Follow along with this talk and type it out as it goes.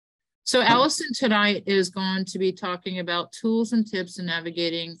So Alison tonight is going to be talking about tools and tips in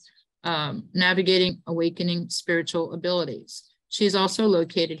navigating awakening spiritual abilities. She's also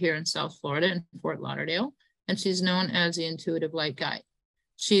located here in South Florida in Fort Lauderdale, and she's known as the Intuitive Light Guide.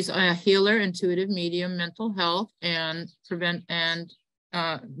 She's a healer, intuitive medium, mental health, and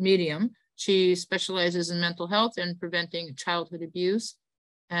medium. She specializes in mental health and preventing childhood abuse,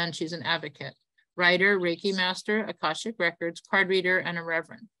 and she's an advocate, writer, Reiki master, Akashic Records, card reader, and a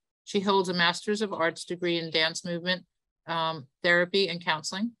reverend. She holds a Master's of Arts degree in dance movement, therapy, and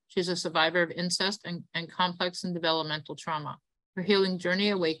counseling. She's a survivor of incest and complex and developmental trauma. Her healing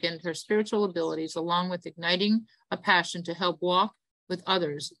journey awakened her spiritual abilities, along with igniting a passion to help walk with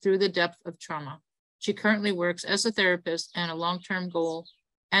others through the depth of trauma. She currently works as a therapist and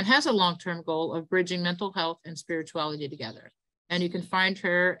has a long-term goal of bridging mental health and spirituality together. And you can find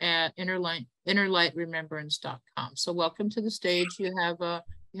her at innerlightremembrance.com. So welcome to the stage. You have a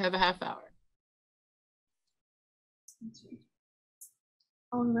half hour.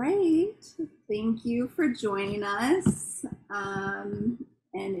 All right, thank you for joining us. And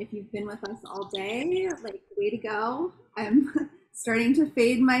if you've been with us all day, like, way to go. I'm starting to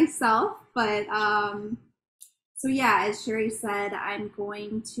fade myself, but so yeah, as Sherry said, I'm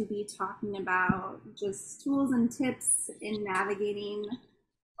going to be talking about just tools and tips in navigating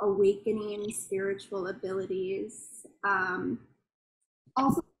awakening spiritual abilities.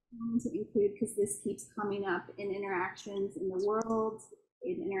 Also to include, because this keeps coming up in interactions in the world,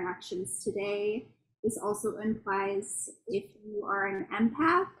 in interactions today, this also implies if you are an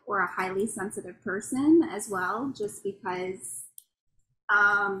empath or a highly sensitive person as well, just because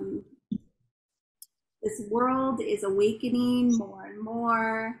this world is awakening more and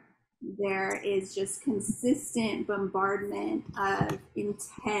more. There is just consistent bombardment of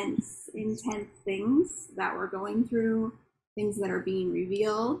intense things that we're going through, things that are being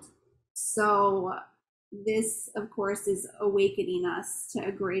revealed. So this, of course, is awakening us to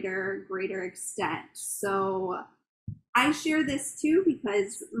a greater extent. So I share this too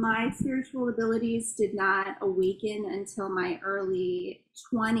because my spiritual abilities did not awaken until my early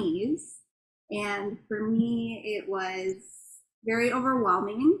 20s. And for me, it was very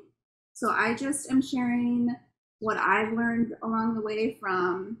overwhelming. So I just am sharing what I've learned along the way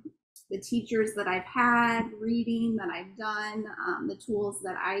from the teachers that I've had, reading that I've done, the tools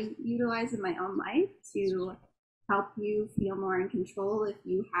that I utilize in my own life to help you feel more in control if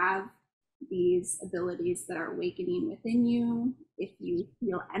you have these abilities that are awakening within you, if you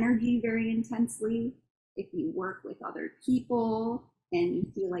feel energy very intensely, if you work with other people and you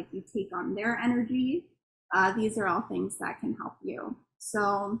feel like you take on their energy. These are all things that can help you.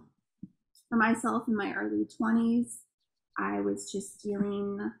 So for myself in my early 20s, I was just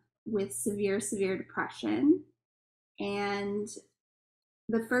dealing with severe depression. And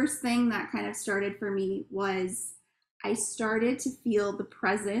the first thing that kind of started for me was I started to feel the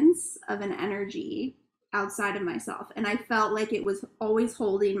presence of an energy outside of myself. And I felt like it was always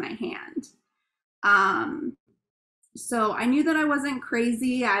holding my hand. So I knew that I wasn't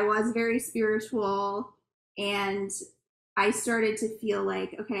crazy. I was very spiritual. And I started to feel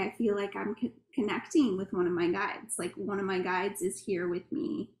like, okay, I feel like I'm connecting with one of my guides. Like one of my guides is here with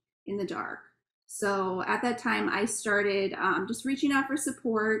me in the dark. So at that time, I started just reaching out for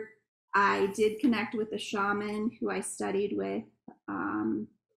support. I did connect with a shaman who I studied with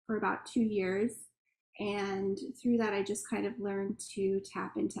for about 2 years. And through that, I just kind of learned to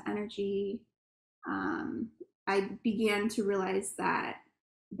tap into energy. I began to realize that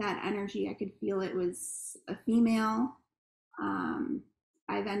energy, I could feel it was a female.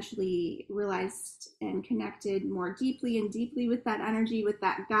 I eventually realized and connected more deeply with that energy, with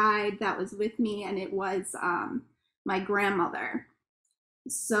that guide that was with me, and it was my grandmother.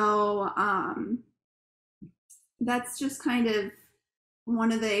 So that's just kind of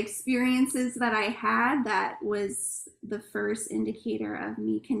one of the experiences that I had that was the first indicator of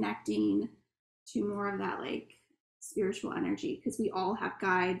me connecting to more of that like spiritual energy, because we all have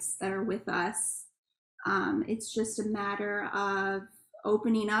guides that are with us. It's just a matter of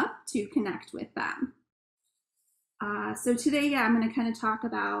opening up to connect with them. So today, I'm going to kind of talk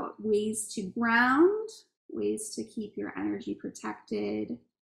about ways to ground, ways to keep your energy protected,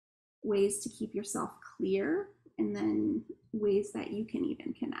 ways to keep yourself clear, and then ways that you can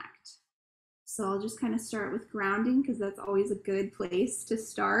even connect. So I'll just kind of start with grounding because that's always a good place to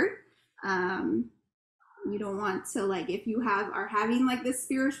start. You don't want to, like, if you are having like this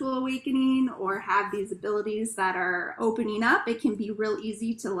spiritual awakening or have these abilities that are opening up, it can be real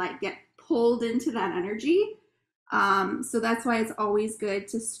easy to like get pulled into that energy. So that's why it's always good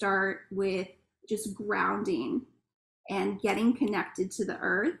to start with just grounding and getting connected to the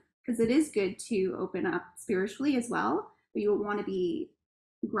earth because it is good to open up spiritually as well, but you want to be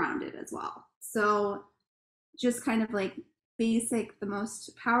grounded as well. So just kind of like basic, the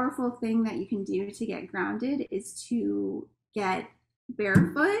most powerful thing that you can do to get grounded is to get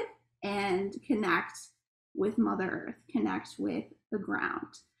barefoot and connect with Mother Earth, connect with the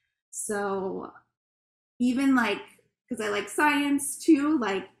ground. So even like, because I like science too,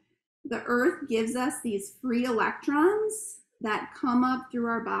 like the earth gives us these free electrons that come up through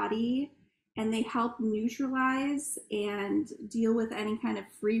our body, and they help neutralize and deal with any kind of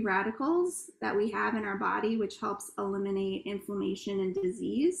free radicals that we have in our body, which helps eliminate inflammation and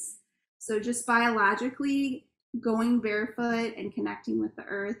disease. So just biologically, going barefoot and connecting with the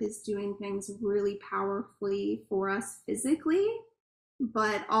earth is doing things really powerfully for us physically,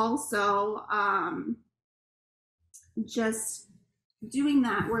 but also just doing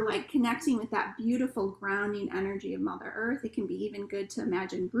that, we're like connecting with that beautiful grounding energy of Mother Earth. It can be even good to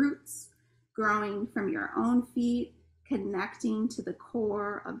imagine roots growing from your own feet, connecting to the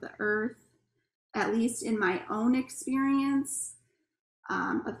core of the earth. At least in my own experience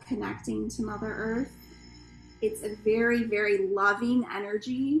of connecting to Mother Earth, it's a very, very loving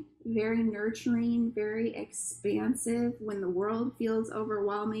energy, very nurturing, very expansive. When the world feels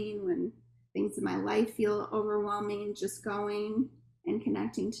overwhelming, when things in my life feel overwhelming, just going and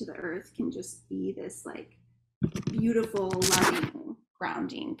connecting to the earth can just be this like beautiful, loving,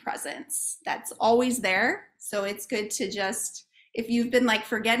 grounding presence that's always there. So it's good to just, if you've been like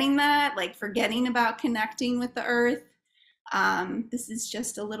forgetting that, like forgetting about connecting with the earth, this is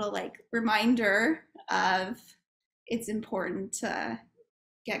just a little like reminder of it's important to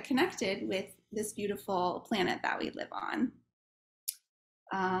get connected with this beautiful planet that we live on.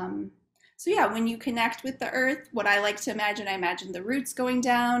 So yeah, when you connect with the earth, what I like to imagine, I imagine the roots going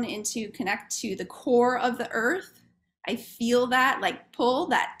down into connect to the core of the earth. I feel that like pull,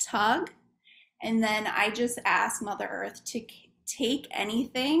 that tug. And then I just ask Mother Earth to take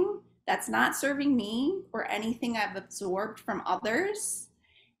anything that's not serving me or anything I've absorbed from others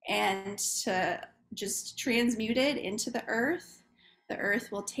and to just transmute it into the earth. The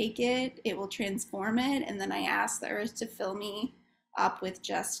earth will take it, it will transform it. And then I ask the earth to fill me up with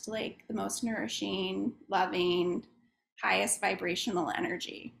just like the most nourishing, loving, highest vibrational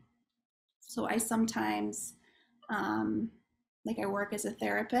energy. So I sometimes, like I work as a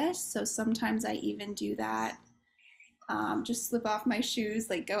therapist, so sometimes I even do that, just slip off my shoes,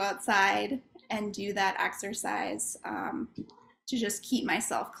 like go outside and do that exercise to just keep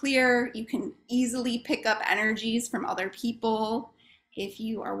myself clear. You can easily pick up energies from other people if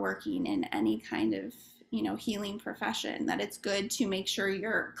you are working in any kind of healing profession, that it's good to make sure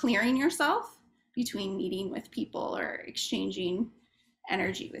you're clearing yourself between meeting with people or exchanging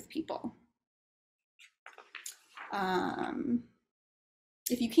energy with people.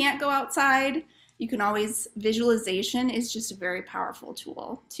 If you can't go outside, you can always, visualization is just a very powerful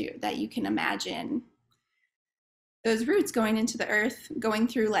tool too, that you can imagine those roots going into the earth, going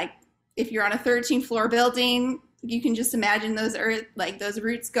through, like if you're on a 13th floor building, you can just imagine those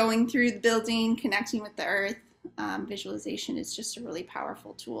roots going through the building, connecting with the earth. Visualization is just a really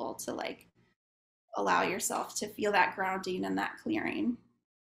powerful tool to like allow yourself to feel that grounding and that clearing.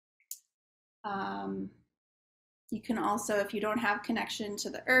 You can also, if you don't have connection to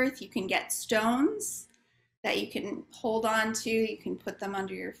the earth, you can get stones that you can hold on to. You can put them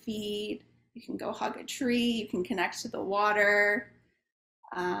under your feet. You can go hug a tree. You can connect to the water.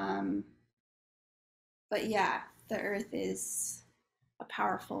 But yeah, the earth is a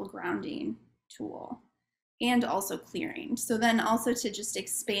powerful grounding tool and also clearing. So then also to just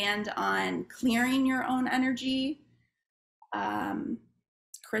expand on clearing your own energy,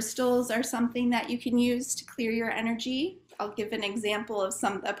 crystals are something that you can use to clear your energy. I'll give an example of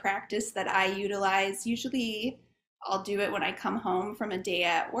a practice that I utilize. Usually I'll do it when I come home from a day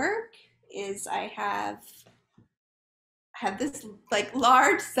at work, is I have this like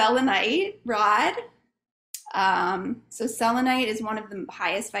large selenite rod. So selenite is one of the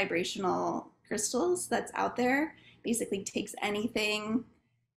highest vibrational crystals that's out there. Basically takes anything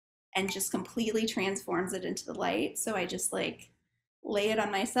and just completely transforms it into the light. So I just like lay it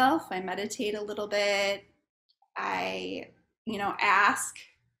on myself. I meditate a little bit. I, ask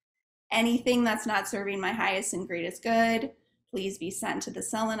anything that's not serving my highest and greatest good, please be sent to the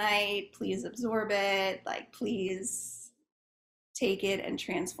selenite. Please absorb it. Like, please take it and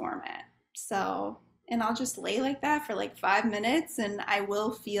transform it. So, and I'll just lay like that for like 5 minutes and I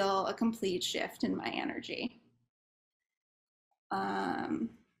will feel a complete shift in my energy.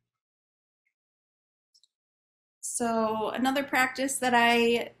 So another practice that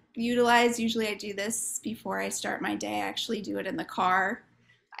I utilize, usually I do this before I start my day, I actually do it in the car.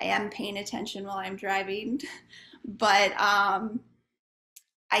 I am paying attention while I'm driving, but I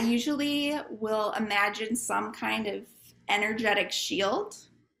usually will imagine some kind of energetic shield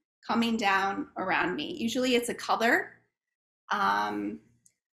coming down around me. Usually it's a color. Um,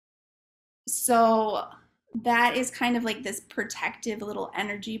 so that is kind of like this protective little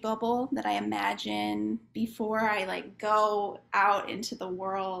energy bubble that I imagine before I like go out into the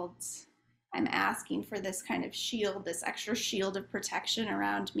world. I'm asking for this kind of shield, this extra shield of protection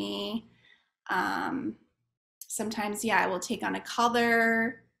around me. Um, Sometimes, yeah, it will take on a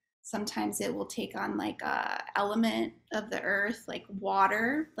color. Sometimes it will take on like a element of the earth, like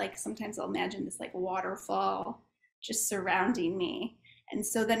water. Like sometimes I'll imagine this like waterfall just surrounding me. And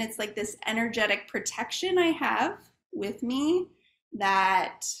so then it's like this energetic protection I have with me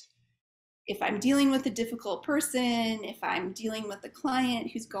that if I'm dealing with a difficult person, if I'm dealing with a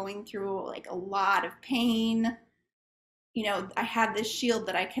client who's going through like a lot of pain, you know, I have this shield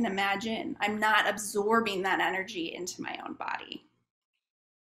that I can imagine. I'm not absorbing that energy into my own body.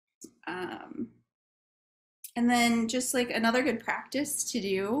 And then just like another good practice to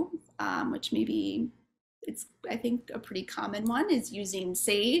do, which maybe it's, I think, a pretty common one, is using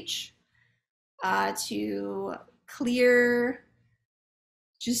sage to clear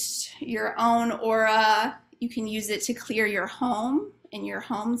just your own aura. You can use it to clear your home and your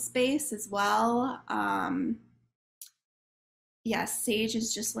home space as well. Yeah, sage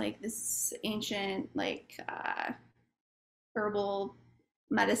is just like this ancient like herbal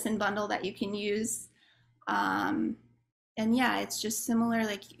medicine bundle that you can use. And yeah, it's just similar.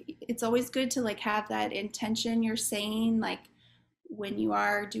 Like it's always good to like have that intention you're saying, like when you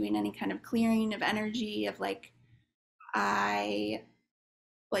are doing any kind of clearing of energy of like, I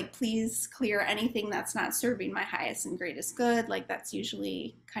like, please clear anything that's not serving my highest and greatest good. Like that's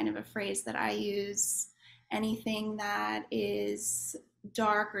usually kind of a phrase that I use. Anything that is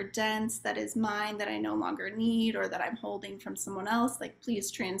dark or dense that is mine that I no longer need or that I'm holding from someone else, like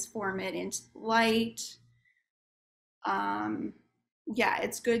please transform it into light. Yeah,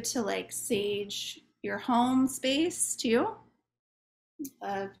 it's good to like sage your home space too,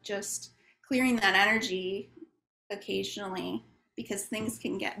 of just clearing that energy occasionally because things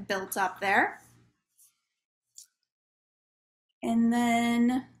can get built up there. And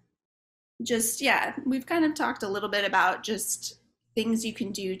then just, yeah, we've kind of talked a little bit about just things you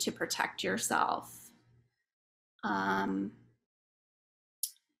can do to protect yourself.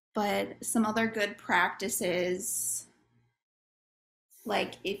 But some other good practices,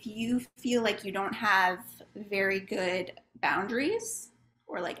 like if you feel like you don't have very good boundaries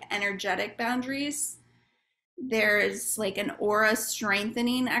or like energetic boundaries, there's like an aura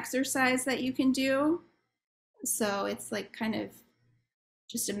strengthening exercise that you can do. So it's like kind of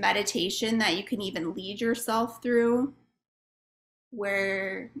just a meditation that you can even lead yourself through,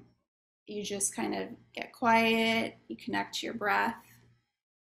 where you just kind of get quiet, you connect to your breath,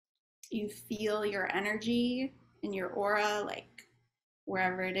 you feel your energy in your aura, like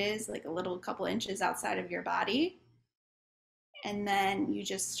wherever it is, like a little couple inches outside of your body. And then you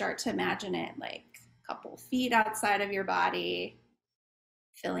just start to imagine it like a couple feet outside of your body,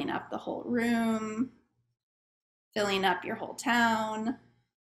 filling up the whole room, filling up your whole town,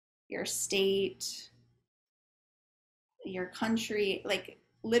 your state, your country, like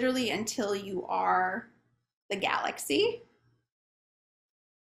literally until you are the galaxy.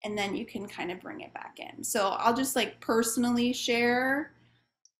 And then you can kind of bring it back in. So I'll just like personally share.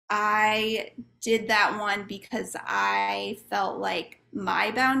 I did that one because I felt like my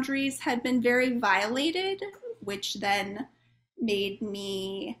boundaries had been very violated, which then made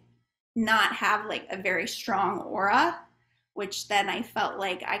me not have like a very strong aura, which then I felt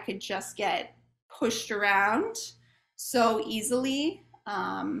like I could just get pushed around so easily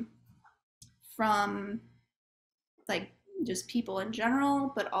from like just people in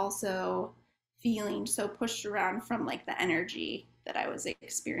general, but also feeling so pushed around from like the energy that I was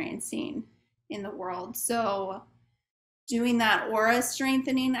experiencing in the world. So doing that aura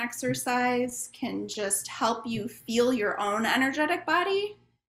strengthening exercise can just help you feel your own energetic body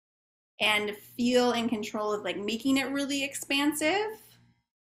and feel in control of like making it really expansive,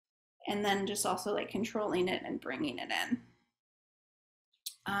 and then just also like controlling it and bringing it in.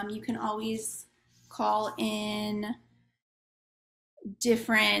 You can always call in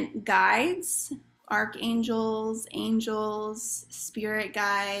different guides, archangels, angels, spirit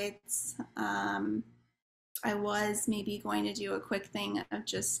guides. I was maybe going to do a quick thing of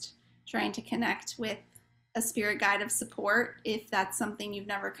just trying to connect with a spirit guide of support if that's something you've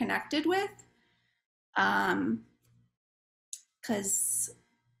never connected with. Because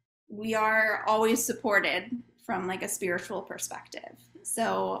we are always supported from like a spiritual perspective.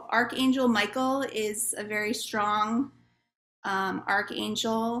 So Archangel Michael is a very strong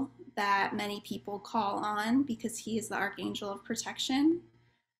archangel that many people call on because he is the archangel of protection.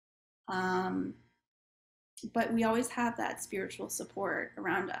 But we always have that spiritual support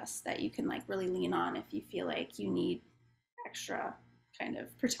around us that you can like really lean on if you feel like you need extra kind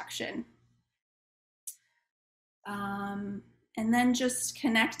of protection. And then just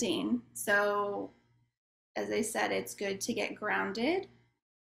connecting. So as I said, it's good to get grounded,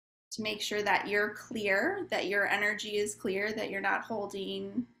 to make sure that you're clear, that your energy is clear, that you're not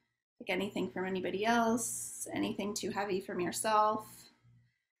holding like anything from anybody else, anything too heavy from yourself.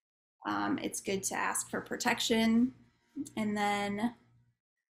 It's good to ask for protection, and then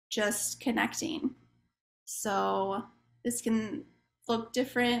just connecting. So this can look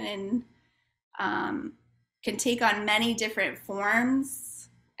different and can take on many different forms.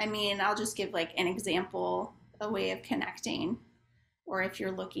 I mean, I'll just give like an example, a way of connecting, or if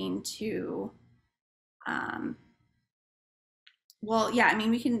you're looking to, well, yeah, I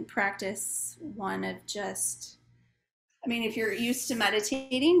mean, we can practice one of just, I mean, if you're used to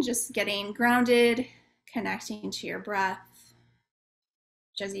meditating, just getting grounded, connecting to your breath.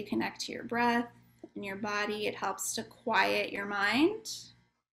 As you connect to your breath and your body, it helps to quiet your mind.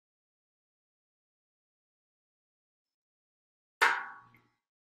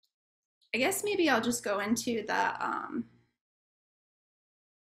 I guess maybe I'll just go into the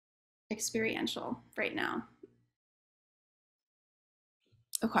experiential right now.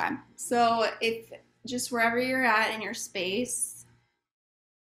 Okay, so if just wherever you're at in your space,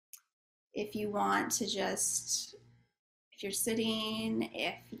 if you want to just, if you're sitting,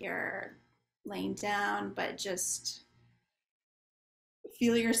 if you're laying down, but just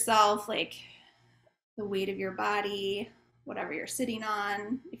feel yourself, like the weight of your body, whatever you're sitting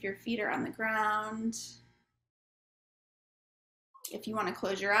on, if your feet are on the ground. If you want to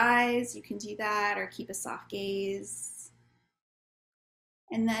close your eyes, you can do that, or keep a soft gaze.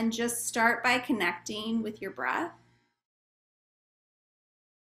 And then just start by connecting with your breath.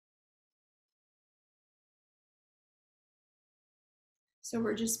 So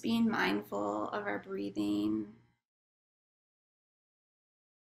we're just being mindful of our breathing.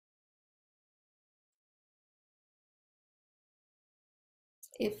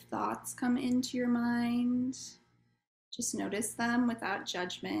 If thoughts come into your mind, just notice them without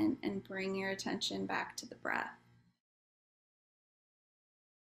judgment and bring your attention back to the breath.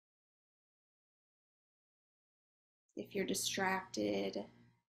 If you're distracted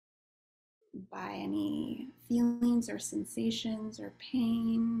by any feelings or sensations or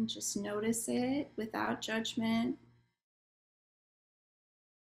pain, just notice it without judgment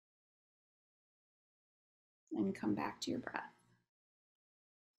and come back to your breath.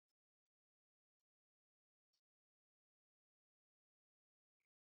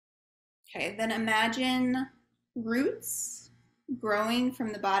 Okay, then imagine roots growing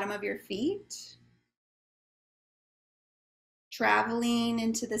from the bottom of your feet, traveling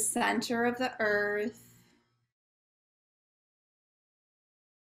into the center of the earth,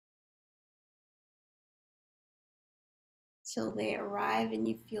 till they arrive and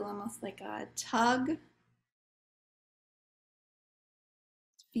you feel almost like a tug,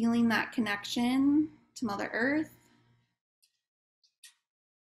 feeling that connection to Mother Earth.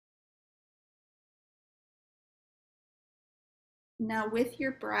 Now with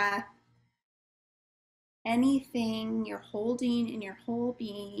your breath, anything you're holding in your whole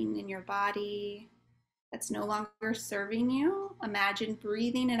being, in your body, that's no longer serving you, imagine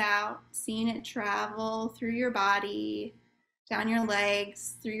breathing it out, seeing it travel through your body, down your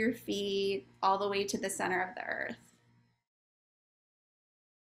legs, through your feet, all the way to the center of the earth.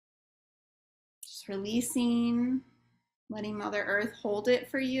 Just releasing, letting Mother Earth hold it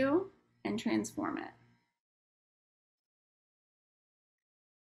for you and transform it.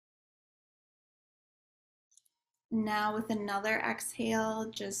 Now with another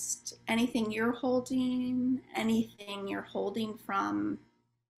exhale, just anything you're holding from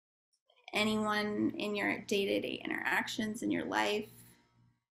anyone in your day-to-day interactions in your life.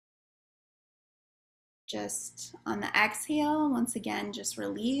 Just on the exhale, once again, just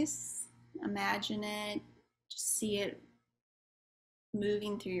release, imagine it, just see it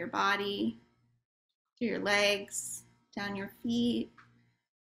moving through your body, through your legs, down your feet,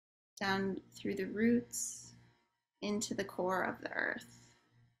 down through the roots, into the core of the earth.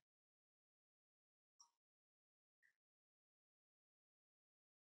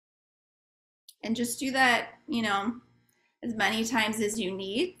 And just do that, as many times as you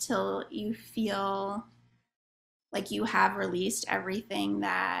need till you feel like you have released everything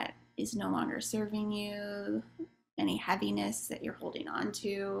that is no longer serving you any heaviness that you're holding on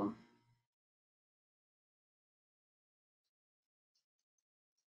to.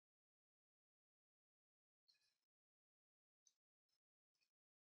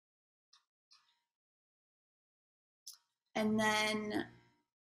 And then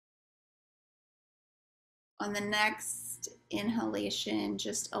on the next inhalation,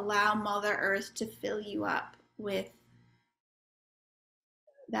 just allow Mother Earth to fill you up with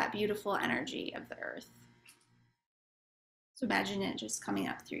that beautiful energy of the earth. So imagine it just coming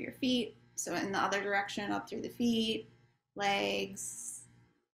up through your feet. So in the other direction, up through the feet, legs,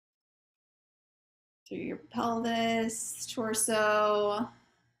 through your pelvis, torso,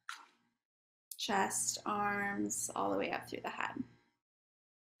 chest, arms, all the way up through the head.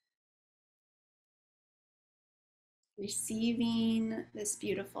 Receiving this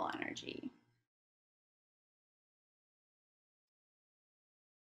beautiful energy.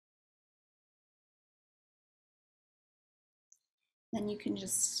 Then you can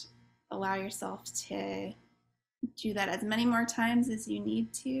just allow yourself to do that as many more times as you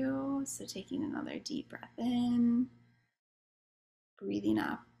need to. So taking another deep breath in, breathing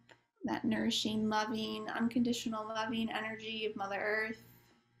up that nourishing, loving, unconditional loving energy of Mother Earth,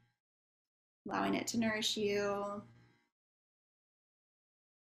 allowing it to nourish you,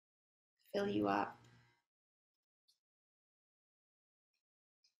 fill you up.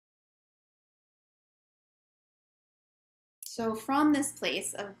 So from this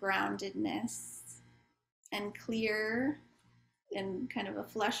place of groundedness and clear and kind of a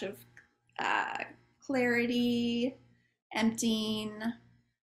flush of clarity, emptying,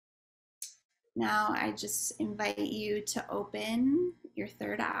 now I just invite you to open your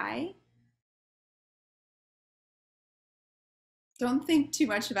third eye. Don't think too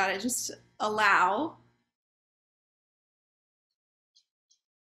much about it, just allow.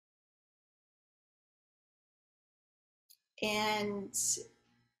 And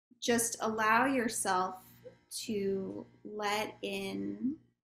just allow yourself to let in,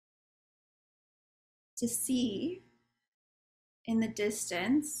 to see in the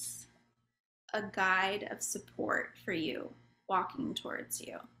distance a guide of support for you walking towards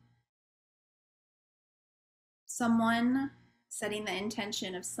you. Someone, setting the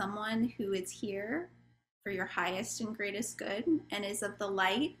intention of someone who is here for your highest and greatest good and is of the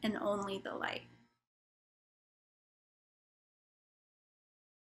light and only the light.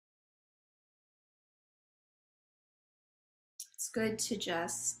 It's good to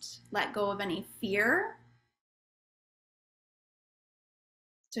just let go of any fear,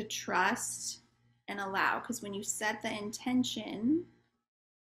 to trust and allow, because when you set the intention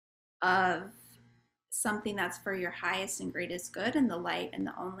of something that's for your highest and greatest good and the light and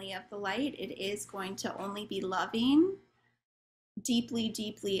the only of the light, it is going to only be loving, deeply,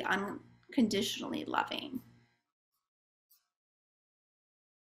 deeply, unconditionally loving.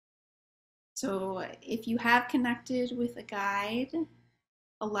 So if you have connected with a guide,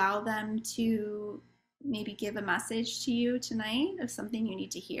 allow them to maybe give a message to you tonight of something you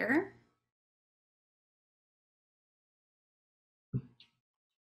need to hear.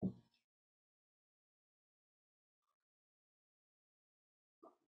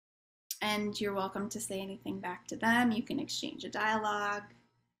 And you're welcome to say anything back to them. You can exchange a dialogue.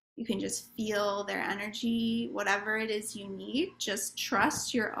 You can just feel their energy, whatever it is you need. Just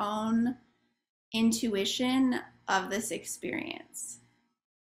trust your own intuition of this experience.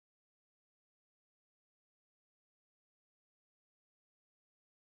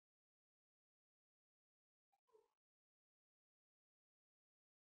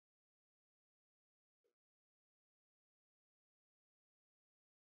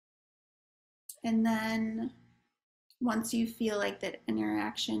 And then once you feel like that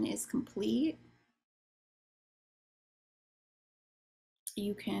interaction is complete,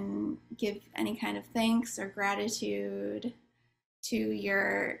 you can give any kind of thanks or gratitude to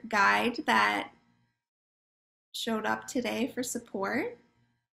your guide that showed up today for support.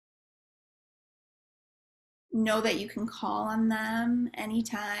 Know that you can call on them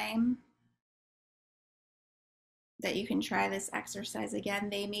anytime, that you can try this exercise again.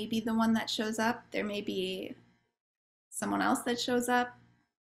 They may be the one that shows up. There may be someone else that shows up,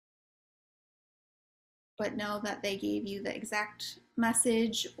 but know that they gave you the exact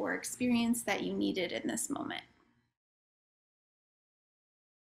message or experience that you needed in this moment.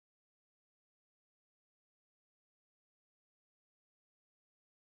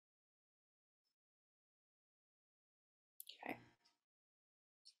 Okay.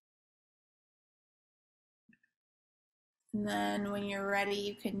 And then when you're ready,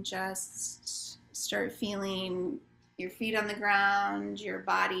 you can just start feeling your feet on the ground, your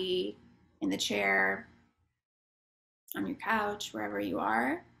body in the chair. on your couch, wherever you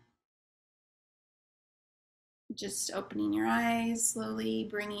are. Just opening your eyes, slowly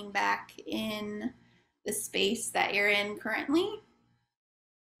bringing back in the space that you're in currently.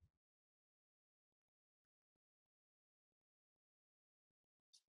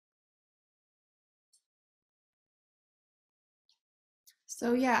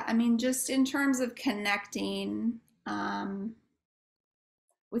 So yeah, I mean, just in terms of connecting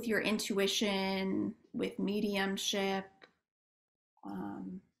with your intuition, with mediumship,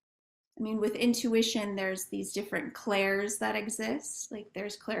 I mean, with intuition, there's these different clairs that exist. Like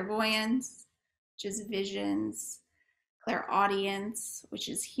there's clairvoyance, which is visions, clairaudience, which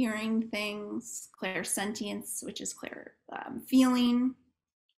is hearing things, clairsentience, which is clear feeling.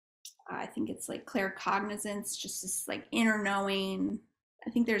 I think it's like claircognizance, just this like inner knowing. I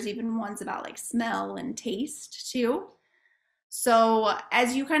think there's even ones about like smell and taste too. So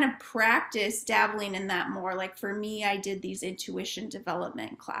as you kind of practice dabbling in that more, like for me, I did these intuition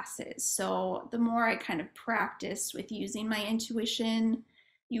development classes. So the more I kind of practiced with using my intuition,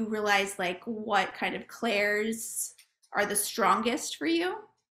 you realize like what kind of clairs are the strongest for you,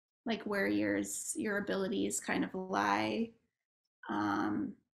 like where your abilities kind of lie.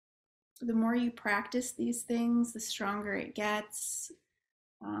 The more you practice these things, the stronger it gets.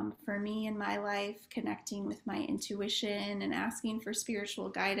 For me in my life, connecting with my intuition and asking for spiritual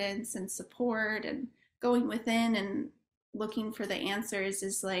guidance and support and going within and looking for the answers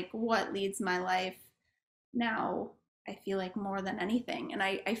is like what leads my life now. I feel like more than anything. And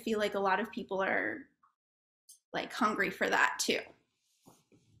I feel like a lot of people are like hungry for that too.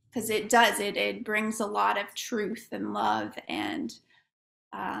 Because it brings a lot of truth and love and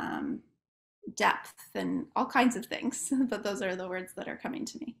depth and all kinds of things. But those are the words that are coming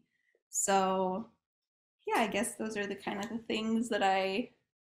to me. So yeah, I guess those are the kind of the things that I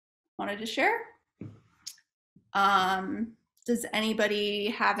wanted to share. Does anybody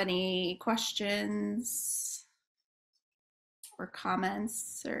have any questions or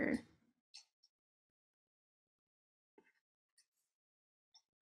comments or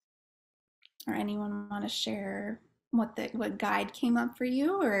anyone want to share what guide came up for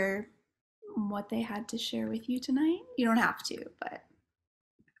you or what they had to share with you tonight? You don't have to, but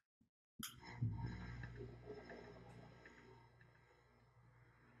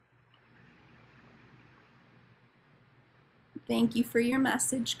thank you for your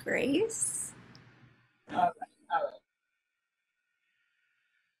message, Grace.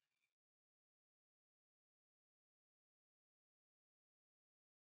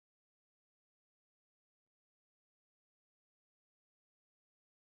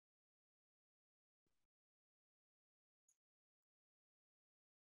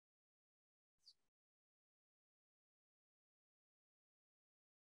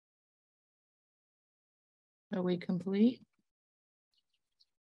 Are we complete?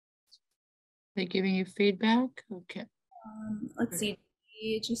 They giving you feedback? Okay. Let's see.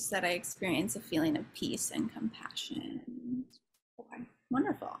 You just said I experience a feeling of peace and compassion. Okay.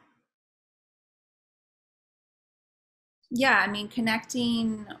 Wonderful. Yeah, I mean,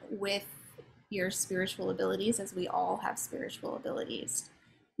 connecting with your spiritual abilities, as we all have spiritual abilities,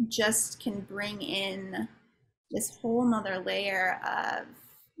 just can bring in this whole nother layer of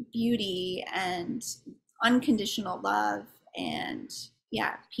beauty and unconditional love and,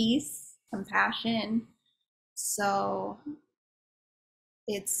 yeah, peace, compassion. So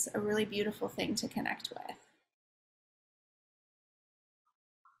it's a really beautiful thing to connect with.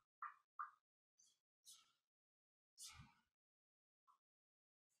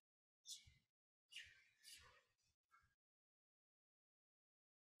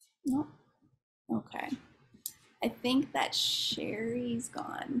 Nope. Okay. I think that Sherry's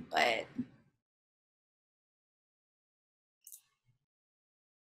gone, but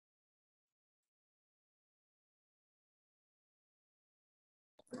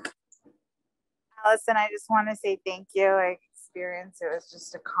Alison, I just want to say thank you. I experienced it was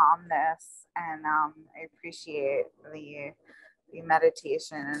just a calmness, and I appreciate the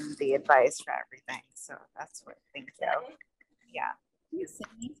meditation and the advice for everything. So that's what. Thank you. Yeah. thanks,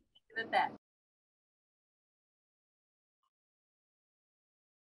 Sammy.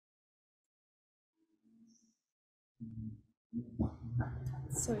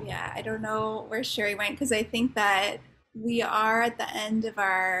 So yeah, I don't know where Sherry went because I think that we are at the end of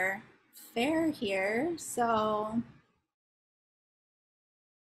our fair here. So,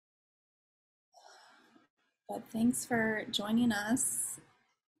 but thanks for joining us.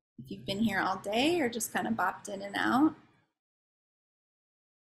 If you've been here all day or just kind of bopped in and out.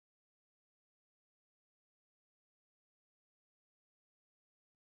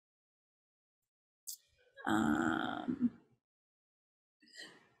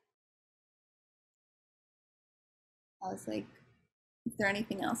 I was like, is there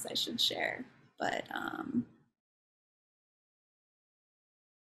anything else I should share? But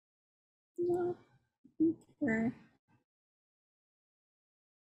no, I think we're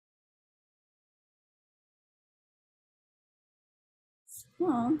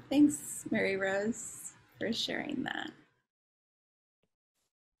well, thanks, Mary Rose, for sharing that.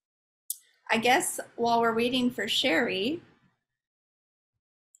 I guess while we're waiting for Sherry,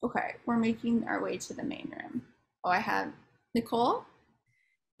 okay, we're making our way to the main room. Oh, I have Nicole.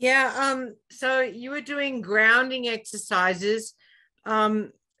 Yeah, so you were doing grounding exercises.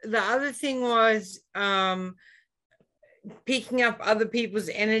 The other thing was picking up other people's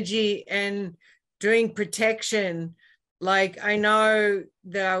energy and doing protection. Like, I know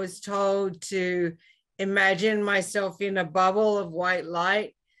that I was told to imagine myself in a bubble of white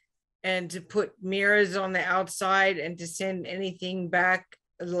light and to put mirrors on the outside and to send anything back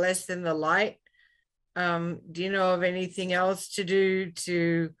less than the light. Do you know of anything else to do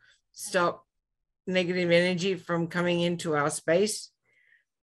to stop negative energy from coming into our space?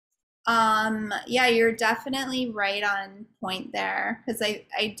 Yeah, you're definitely right on point there, because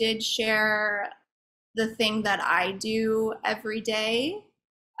I did share the thing that I do every day.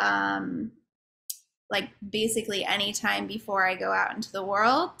 Like basically anytime before I go out into the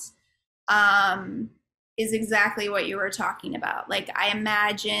world, is exactly what you were talking about. Like, I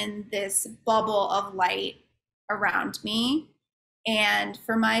imagine this bubble of light around me. And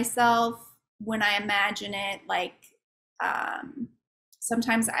for myself, when I imagine it, like,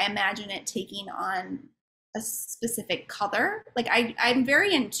 sometimes I imagine it taking on a specific color. Like, I'm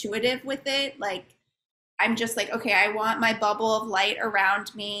very intuitive with it. Like, I'm just like, okay, I want my bubble of light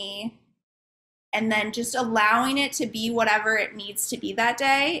around me, and then just allowing it to be whatever it needs to be that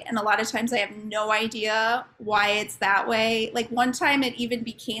day. And a lot of times I have no idea why it's that way. Like, one time it even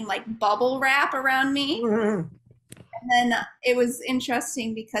became like bubble wrap around me. And then it was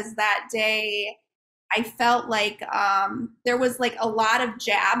interesting because that day I felt like there was like a lot of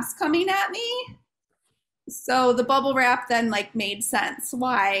jabs coming at me. So the bubble wrap then like made sense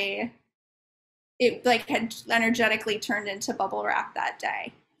why it like had energetically turned into bubble wrap that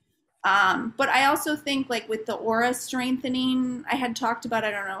day. But I also think, like, with the aura strengthening, I had talked about,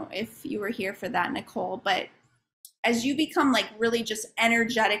 I don't know if you were here for that, Nicole, but as you become like really just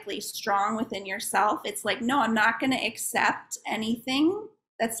energetically strong within yourself, it's like, no, I'm not going to accept anything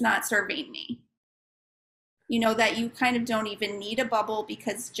that's not serving me. You know, that you kind of don't even need a bubble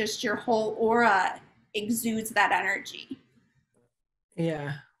because just your whole aura exudes that energy.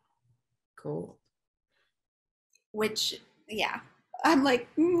 Yeah, cool. Which, yeah, I'm like,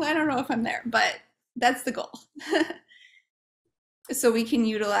 I don't know if I'm there, but that's the goal. So we can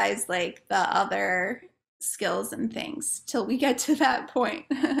utilize like the other skills and things till we get to that point.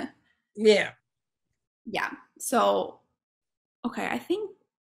 Yeah. Yeah. So, okay, I think,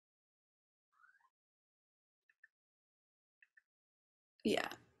 yeah.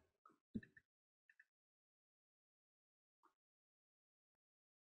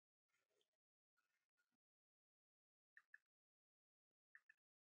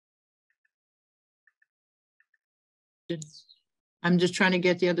 I'm just trying to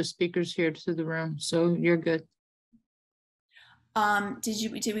get the other speakers here to the room, so you're good.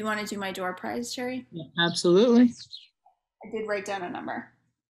 Did we want to do my door prize, Sherry? Yeah, absolutely. I did write down a number.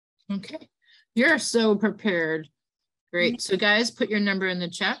 Okay, you're so prepared. Great. So guys, put your number in the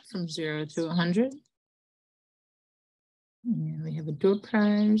chat from 0 to 100. And we have a door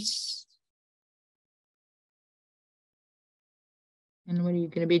prize. And what are you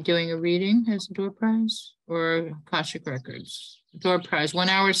going to be doing? A reading as a door prize or Akashic Records? Door prize, 1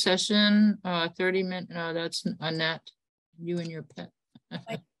 hour session, 30 minutes. No, that's Annette, you and your pet.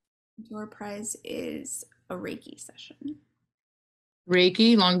 Door prize is a Reiki session.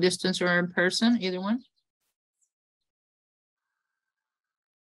 Reiki, long distance or in person, either one?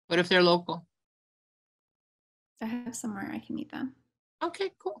 What if they're local? I have somewhere I can meet them.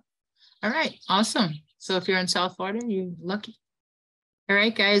 Okay, cool. All right, awesome. So if you're in South Florida, you're lucky. All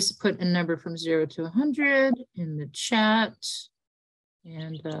right, guys, put a number from 0 to 100 in the chat.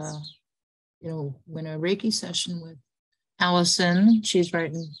 And, you know, win a Reiki session with Alison. She's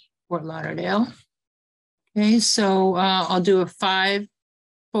right in Fort Lauderdale. Okay, so I'll do a 5,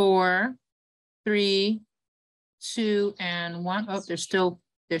 4, 3, 2, and 1. Oh, they're still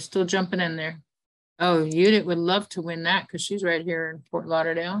jumping in there. Oh, Judith would love to win that because she's right here in Fort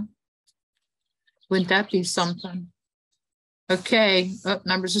Lauderdale. Wouldn't that be something? Okay,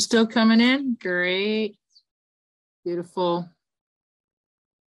 numbers are still coming in. Great. Beautiful.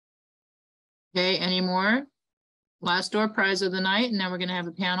 Okay, any more? Last door prize of the night, and then we're going to have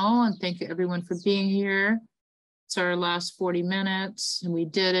a panel. And thank you everyone for being here. It's our last 40 minutes and we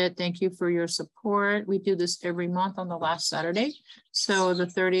did it. Thank you for your support. We do this every month on the last Saturday. So the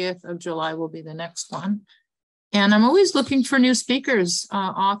 30th of July will be the next one. And I'm always looking for new speakers,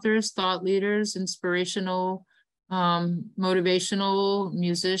 authors, thought leaders, inspirational, motivational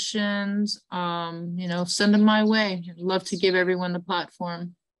musicians, you know, send them my way. I'd love to give everyone the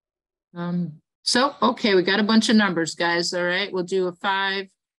platform. So, okay, we got a bunch of numbers, guys. All right, we'll do a 5,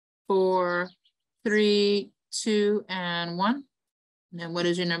 4, 3, 2, and 1. And then what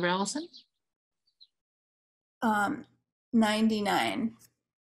is your number, Allison? 99.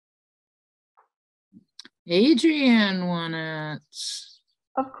 Adrian won it.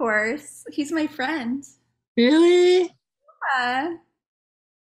 Of course. He's my friend. Really? Yeah.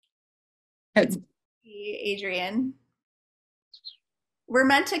 It's Adrian. We're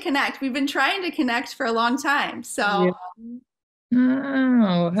meant to connect. We've been trying to connect for a long time. So. Yeah.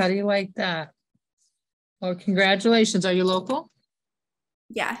 Oh, how do you like that? Well, congratulations. Are you local?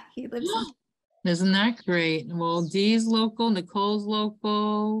 Yeah, he lives in. Isn't that great? Well, Dee's local, Nicole's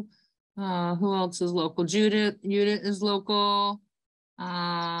local. Who else is local? Judith is local.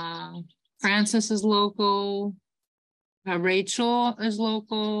 Francis is local. Rachel is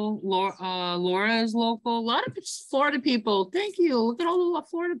local. Laura is local. A lot of Florida people. Thank you. Look at all the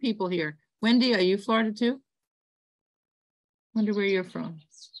Florida people here. Wendy, are you Florida too? Wonder where you're from.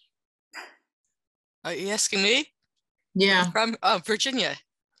 Are you asking me? Yeah. From Virginia.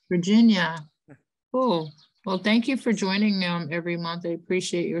 Virginia. Cool. Well, thank you for joining every month. I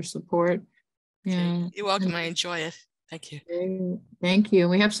appreciate your support. Yeah. Okay. You're welcome. I enjoy it. Thank you. Thank you.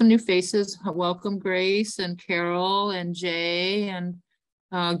 We have some new faces. Welcome, Grace and Carol and Jay. And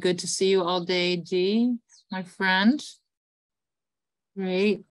good to see you all day, Dee, my friend. Great.